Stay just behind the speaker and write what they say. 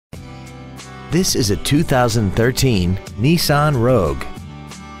This is a 2013 Nissan Rogue.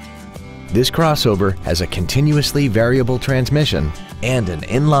 This crossover has a continuously variable transmission and an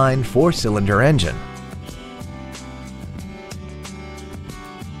inline 4-cylinder engine.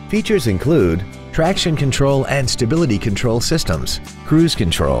 Features include traction control and stability control systems, cruise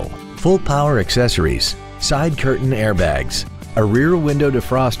control, full power accessories, side curtain airbags, a rear window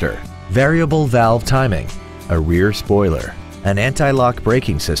defroster, variable valve timing, a rear spoiler, an anti-lock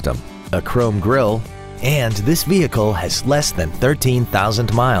braking system, a chrome grille, and this vehicle has less than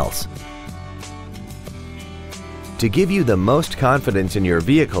 13,000 miles. To give you the most confidence in your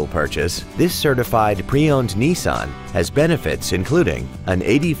vehicle purchase, this certified pre-owned Nissan has benefits including an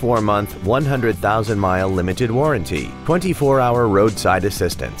 84-month, 100,000-mile limited warranty, 24-hour roadside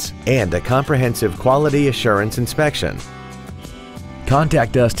assistance, and a comprehensive quality assurance inspection.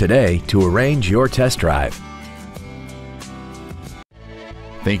 Contact us today to arrange your test drive.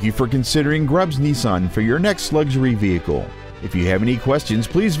 Thank you for considering Grubbs Nissan for your next luxury vehicle. If you have any questions,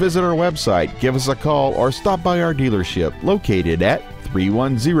 please visit our website, give us a call, or stop by our dealership located at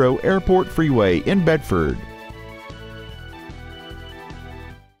 310 Airport Freeway in Bedford.